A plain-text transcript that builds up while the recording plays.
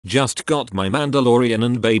Just got my Mandalorian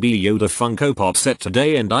and Baby Yoda Funko Pop set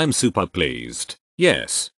today and I'm super pleased.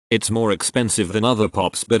 Yes, it's more expensive than other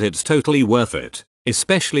pops but it's totally worth it,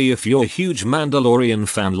 especially if you're a huge Mandalorian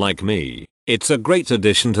fan like me. It's a great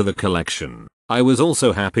addition to the collection. I was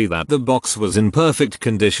also happy that the box was in perfect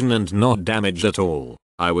condition and not damaged at all.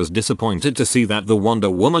 I was disappointed to see that the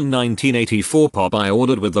Wonder Woman 1984 pop I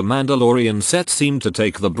ordered with the Mandalorian set seemed to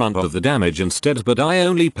take the brunt of the damage instead, but I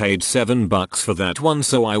only paid $7 for that one,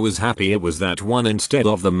 so I was happy it was that one instead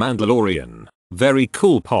of the Mandalorian. Very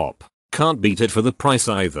cool pop. Can't beat it for the price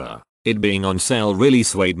either. It being on sale really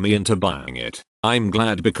swayed me into buying it. I'm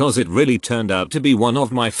glad because it really turned out to be one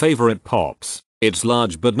of my favorite pops. It's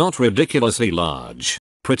large but not ridiculously large.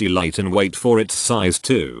 Pretty light in weight for its size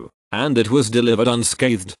too. And it was delivered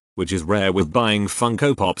unscathed, which is rare with buying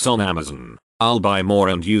Funko Pops on Amazon. I'll buy more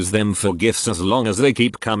and use them for gifts as long as they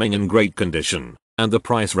keep coming in great condition. And the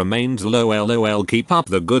price remains low. LOL, keep up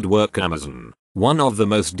the good work, Amazon. One of the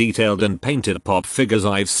most detailed and painted pop figures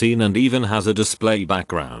I've seen and even has a display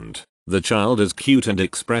background. The child is cute and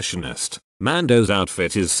expressionist. Mando's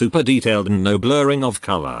outfit is super detailed and no blurring of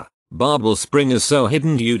color. Barbel Spring is so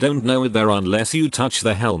hidden you don't know it there unless you touch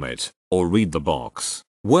the helmet or read the box.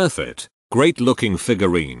 Worth it. Great looking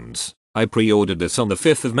figurines. I pre-ordered this on the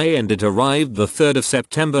 5th of May and it arrived the 3rd of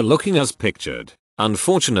September looking as pictured.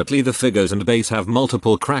 Unfortunately the figures and base have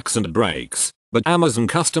multiple cracks and breaks, but Amazon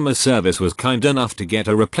customer service was kind enough to get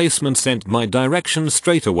a replacement sent my direction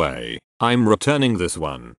straight away. I'm returning this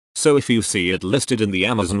one. So if you see it listed in the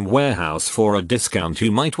Amazon warehouse for a discount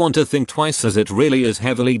you might want to think twice as it really is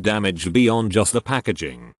heavily damaged beyond just the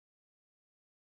packaging.